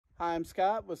Hi, I'm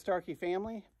Scott with Starkey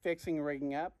Family, Fixing and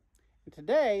Rigging Up. And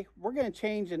today, we're going to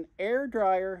change an air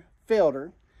dryer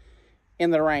filter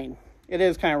in the rain. It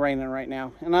is kind of raining right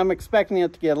now, and I'm expecting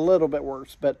it to get a little bit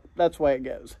worse, but that's the way it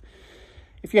goes.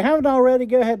 If you haven't already,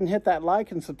 go ahead and hit that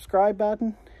like and subscribe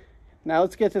button. Now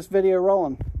let's get this video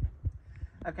rolling.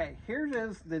 Okay, here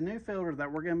is the new filter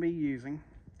that we're going to be using.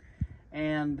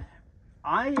 And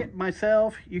I,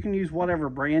 myself, you can use whatever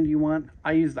brand you want.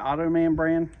 I use the Automan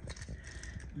brand.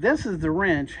 This is the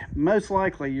wrench most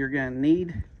likely you're going to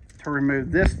need to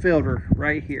remove this filter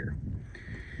right here.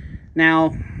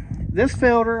 Now, this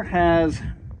filter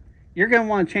you're going to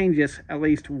want to change this at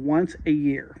least once a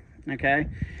year, okay?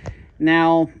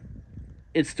 Now,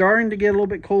 it's starting to get a little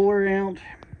bit cooler out.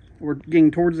 We're getting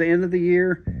towards the end of the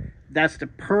year. That's the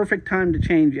perfect time to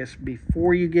change this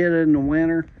before you get in the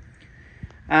winter.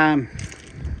 Let's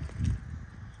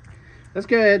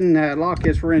go ahead and lock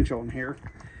this wrench on here.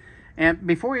 And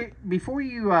before you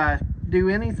do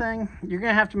anything, you're going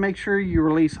to have to make sure you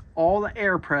release all the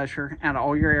air pressure out of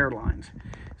all your air lines.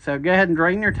 So go ahead and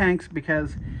drain your tanks,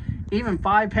 because even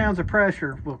 5 pounds of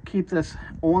pressure will keep this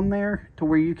on there to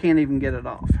where you can't even get it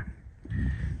off.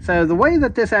 So the way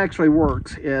that this actually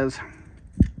works is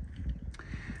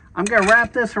I'm going to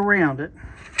wrap this around it.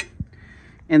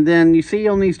 And then you see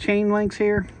on these chain links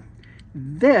here,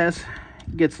 this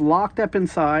gets locked up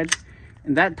inside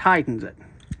and that tightens it.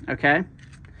 Okay.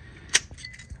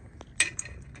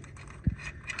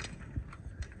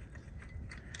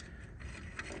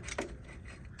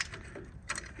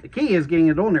 The key is getting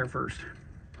it on there first.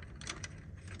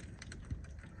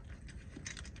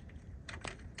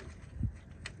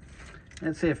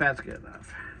 Let's see if that's good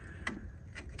enough.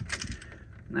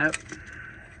 Nope.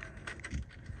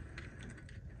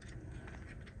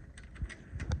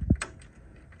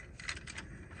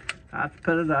 I have to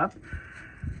put it up.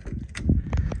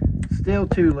 Still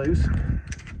too loose.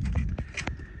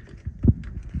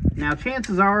 Now,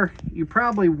 chances are you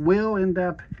probably will end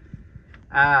up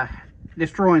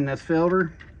destroying this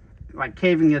filter, like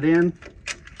caving it in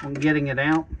and getting it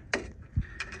out.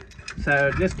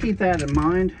 So just keep that in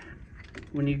mind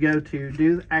when you go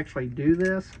to actually do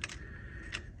this.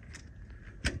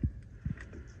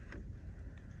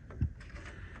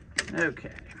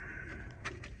 Okay.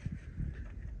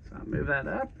 So I'll move that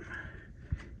up.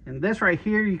 And this right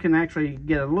here, you can actually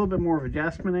get a little bit more of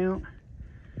adjustment out.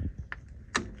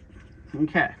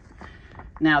 Okay.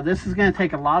 Now, this is going to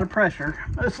take a lot of pressure,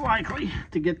 most likely,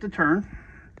 to get the turn.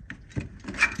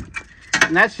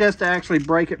 And that's just to actually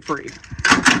break it free.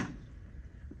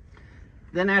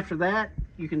 Then after that,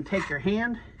 you can take your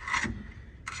hand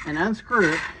and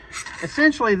unscrew it.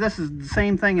 Essentially, this is the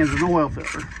same thing as an oil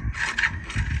filter.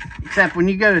 Except when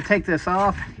you go to take this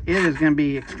off, it is going to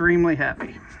be extremely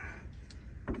heavy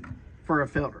for a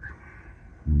filter.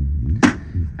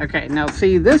 Okay, now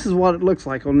see, this is what it looks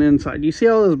like on the inside. You see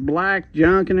all this black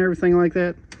junk and everything like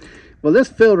that? Well, this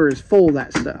filter is full of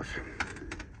that stuff.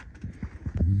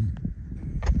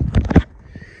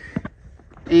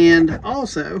 And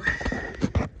also,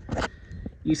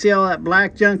 you see all that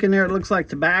black junk in there? It looks like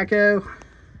tobacco.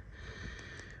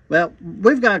 Well,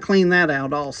 we've got to clean that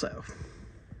out also.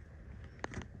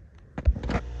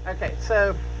 Okay,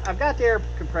 so I've got the air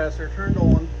compressor turned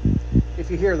on, if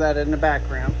you hear that in the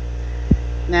background.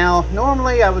 Now,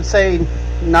 normally I would say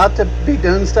not to be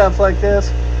doing stuff like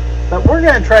this, but we're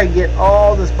going to try to get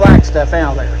all this black stuff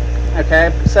out of there.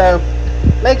 Okay, so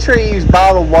make sure you use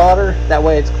bottled water, that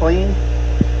way it's clean.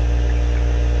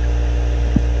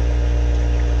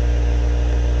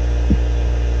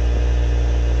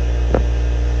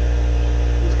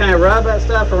 Just kind of rub that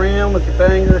stuff around with your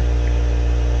finger.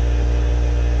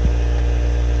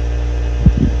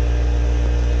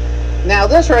 Now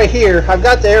this right here, I've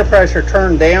got the air pressure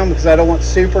turned down because I don't want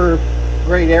super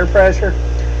great air pressure.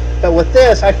 But with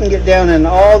this, I can get down in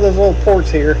all those little ports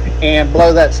here and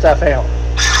blow that stuff out.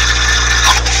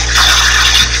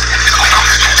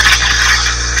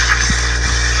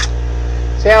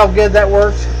 See how good that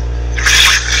works?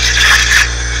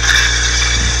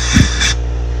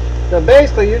 So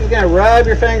basically, you're just going to rub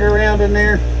your finger around in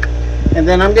there. And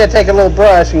then I'm going to take a little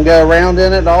brush and go around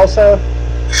in it also.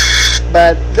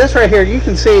 But this right here, you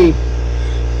can see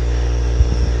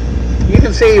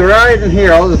right in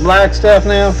here, all this black stuff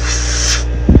now.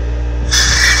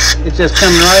 It's just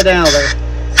coming right out of there.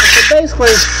 So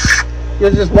basically,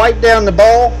 you'll just wipe down the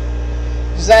bowl,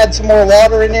 just add some more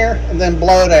water in there, and then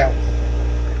blow it out.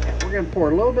 We're going to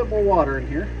pour a little bit more water in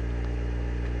here.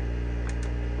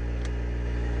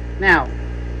 Now,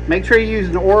 make sure you use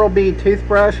an Oral-B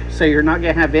toothbrush so you're not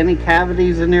going to have any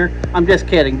cavities in there. I'm just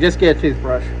kidding, just get a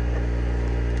toothbrush.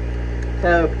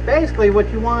 So basically what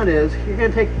you want is, you're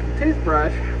going to take a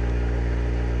toothbrush,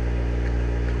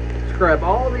 scrub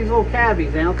all these little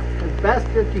cavities out as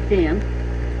best that you can,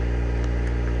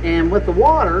 and with the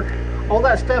water, all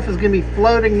that stuff is going to be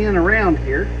floating in around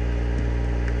here.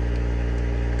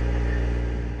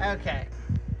 Okay,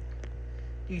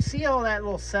 do you see all that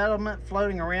little sediment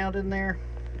floating around in there?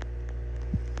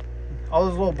 All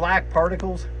those little black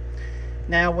particles.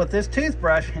 Now with this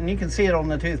toothbrush, and you can see it on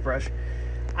the toothbrush,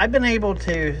 I've been able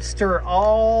to stir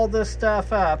all this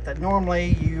stuff up that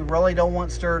normally you really don't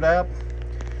want stirred up.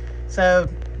 So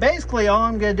basically all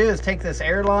I'm going to do is take this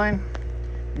airline,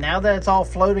 now that it's all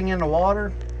floating in the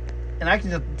water, and I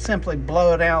can just simply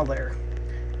blow it out of there.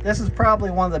 This is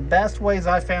probably one of the best ways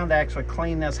I found to actually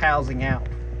clean this housing out.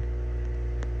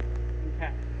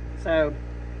 Okay, so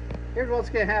here's what's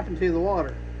going to happen to the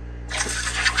water.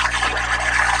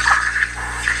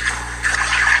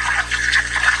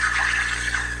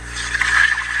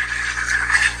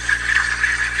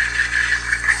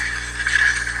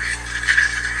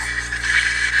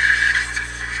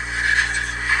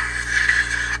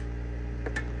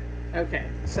 Okay,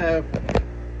 so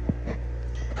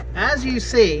as you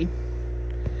see,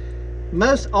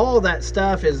 most all that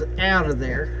stuff is out of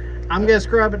there. I'm going to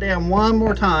scrub it down one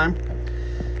more time,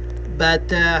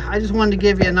 but I just wanted to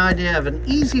give you an idea of an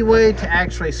easy way to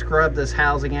actually scrub this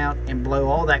housing out and blow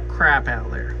all that crap out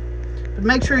of there. But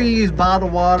make sure you use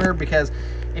bottled water, because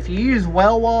if you use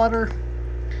well water,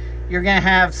 you're going to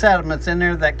have sediments in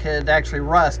there that could actually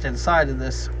rust inside of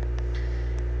this.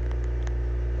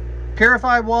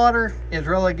 Purified water is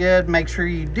really good. Make sure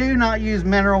you do not use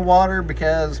mineral water,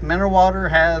 because mineral water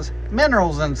has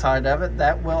minerals inside of it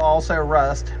that will also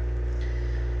rust.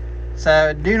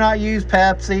 So do not use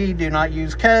Pepsi, do not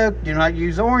use Coke, do not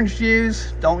use orange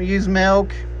juice, don't use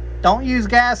milk, don't use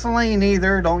gasoline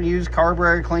either, don't use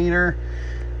carburetor cleaner,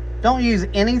 don't use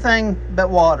anything but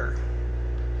water.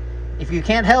 If you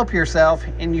can't help yourself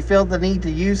and you feel the need to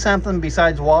use something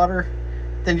besides water,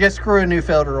 then just screw a new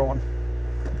filter on.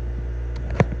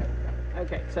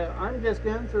 Okay, so I'm just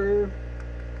going through,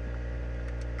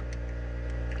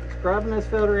 scrubbing this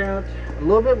filter out a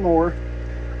little bit more.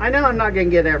 I know I'm not going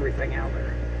to get everything out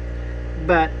there,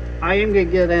 but I am going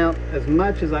to get out as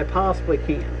much as I possibly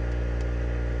can.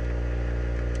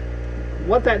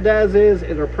 What that does is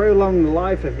it'll prolong the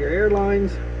life of your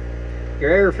airlines, your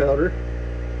air filter,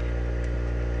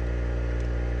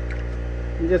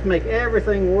 and just make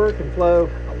everything work and flow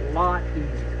a lot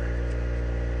easier.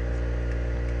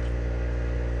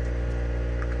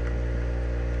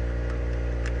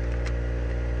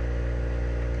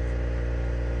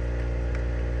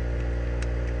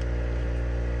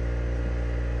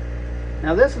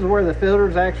 Now this is where the filter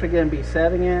is actually going to be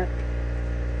setting at.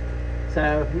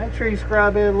 So make sure you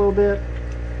scrub it a little bit.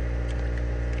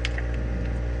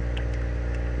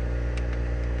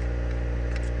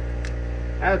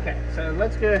 Okay, so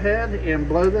let's go ahead and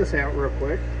blow this out real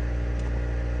quick.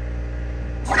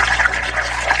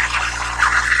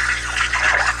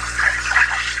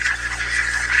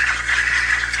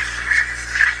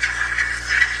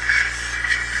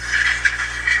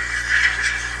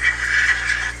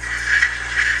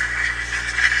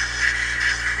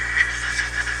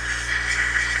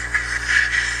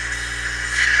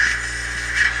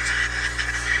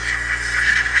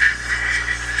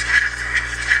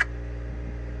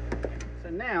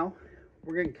 Now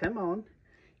we're going to come on,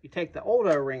 you take the old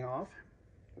O-ring off,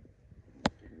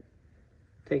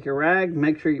 take your rag,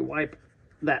 make sure you wipe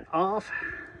that off,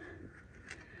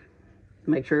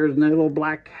 make sure there's no little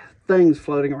black things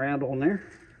floating around on there.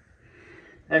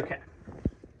 Okay,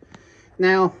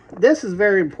 now this is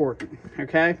very important.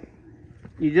 Okay,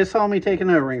 you just saw me take an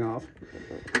O-ring off.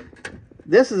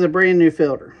 This is a brand new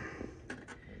filter.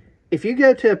 If you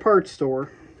go to a parts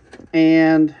store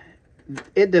and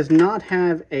it does not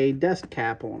have a dust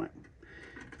cap on it,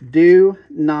 do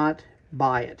not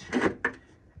buy it.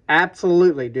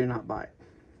 Absolutely do not buy it.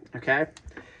 Okay,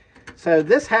 so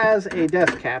this has a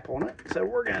dust cap on it, so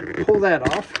we're going to pull that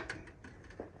off,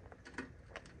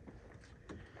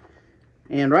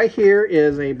 and right here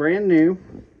is a brand new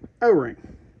O-ring.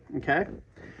 Okay,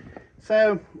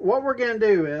 so what we're going to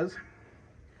do is,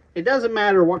 it doesn't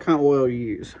matter what kind of oil you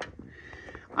use.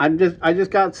 I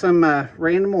just got some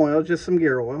random oil, just some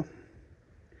gear oil.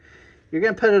 You're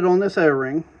going to put it on this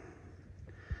O-ring.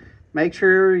 Make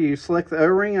sure you slick the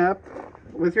O-ring up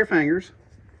with your fingers.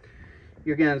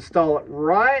 You're going to install it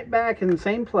right back in the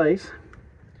same place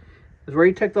as where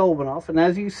you took the old one off. And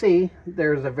as you see,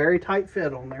 there's a very tight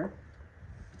fit on there.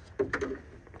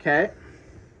 Okay.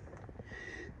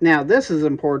 Now this is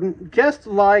important. Just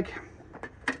like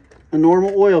a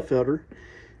normal oil filter,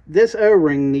 this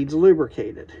O-ring needs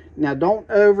lubricated. Now don't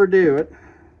overdo it.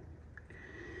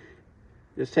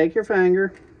 Just take your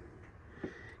finger,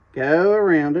 go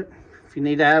around it. If you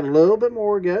need to add a little bit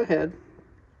more, go ahead.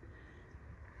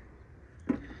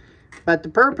 But the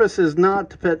purpose is not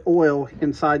to put oil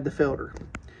inside the filter.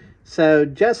 So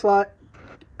just like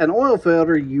an oil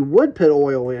filter you would put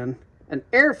oil in, an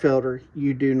air filter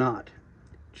you do not.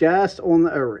 Just on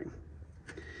the O-ring.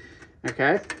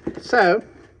 Okay, so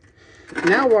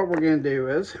now what we're going to do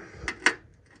is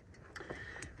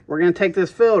we're going to take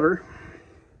this filter,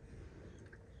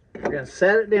 we're going to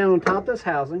set it down on top of this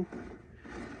housing,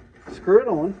 screw it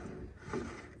on.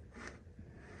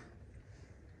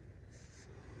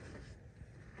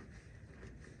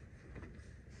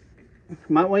 You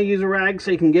might want to use a rag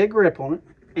so you can get a grip on it,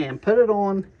 and put it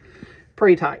on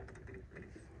pretty tight.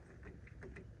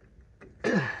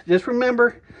 Just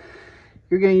remember,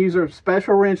 you're going to use a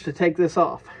special wrench to take this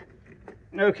off.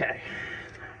 Okay.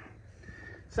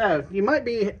 So, you might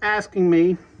be asking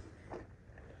me,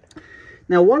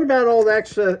 now what about all the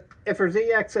extra, if there's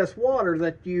any excess water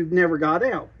that you've never got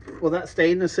out? Will that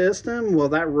stay in the system? Will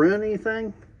that ruin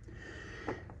anything?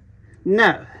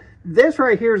 No. This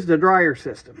right here is the dryer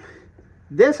system.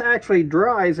 This actually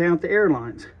dries out the air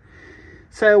lines.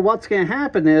 So what's going to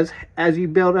happen is, as you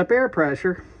build up air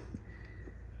pressure,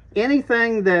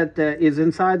 anything that is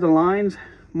inside the lines,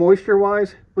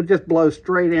 moisture-wise, will just blow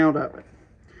straight out of it.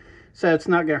 So it's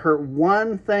not going to hurt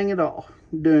one thing at all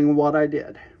doing what I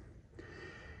did.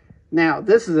 Now,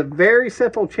 this is a very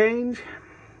simple change.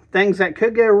 Things that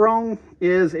could go wrong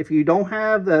is if you don't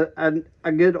have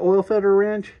a good oil filter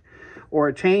wrench or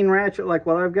a chain ratchet like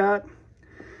what I've got.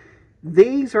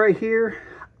 These right here,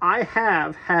 I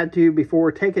have had to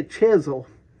before take a chisel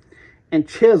and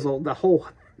chisel the whole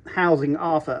housing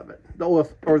off of it, the oil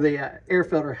or the air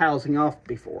filter housing off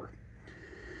before.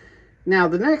 Now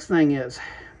the next thing is,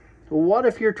 what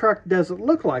if your truck doesn't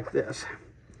look like this?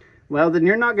 Well, then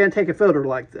you're not going to take a filter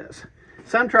like this.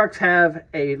 Some trucks have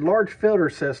a large filter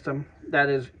system that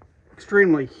is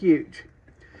extremely huge.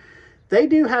 They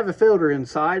do have a filter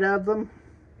inside of them,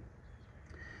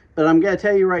 but I'm going to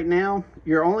tell you right now,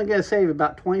 you're only going to save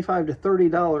about $25 to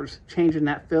 $30 changing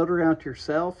that filter out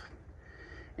yourself.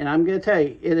 And I'm going to tell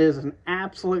you, it is an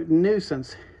absolute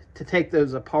nuisance to take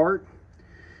those apart.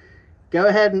 Go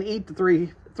ahead and eat the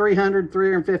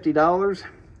 $350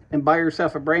 and buy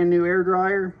yourself a brand new air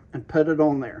dryer and put it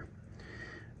on there.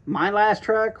 My last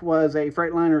truck was a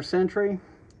Freightliner Century,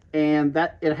 and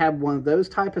it had one of those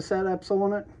type of setups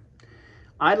on it.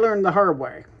 I learned the hard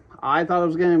way. I thought I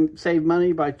was going to save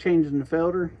money by changing the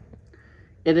filter.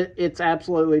 It's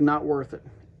absolutely not worth it.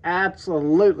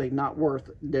 Absolutely not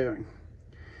worth doing.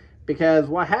 Because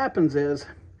what happens is,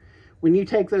 when you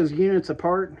take those units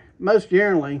apart, most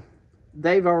generally,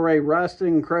 they've already rusted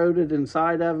and corroded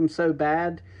inside of them so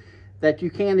bad that you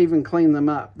can't even clean them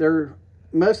up.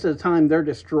 Most of the time, they're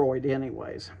destroyed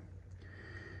anyways.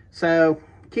 So,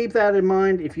 keep that in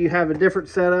mind. If you have a different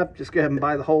setup, just go ahead and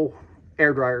buy the whole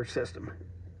air dryer system.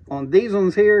 On these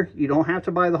ones here, you don't have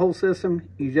to buy the whole system.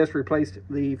 You just replace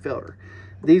the filter.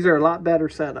 These are a lot better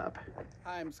setup.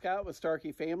 I'm Scott with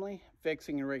Starkey Family,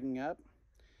 Fixing and Rigging Up.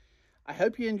 I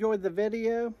hope you enjoyed the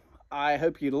video. I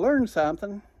hope you learned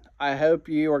something. I hope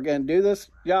you are going to do this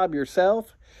job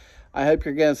yourself. I hope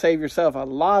you're going to save yourself a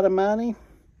lot of money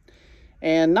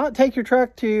and not take your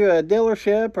truck to a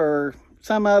dealership or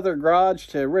some other garage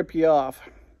to rip you off.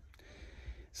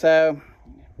 So,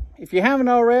 if you haven't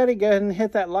already, go ahead and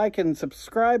hit that like and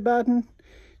subscribe button.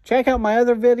 Check out my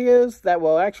other videos that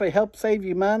will actually help save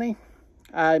you money.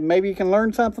 Maybe you can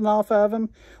learn something off of them.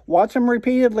 Watch them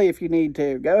repeatedly if you need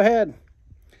to. Go ahead.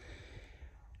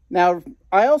 Now,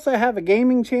 I also have a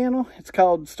gaming channel. It's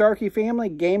called Starkey Family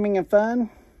Gaming and Fun.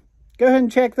 Go ahead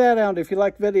and check that out if you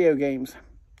like video games.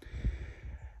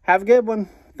 Have a good one.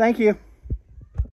 Thank you.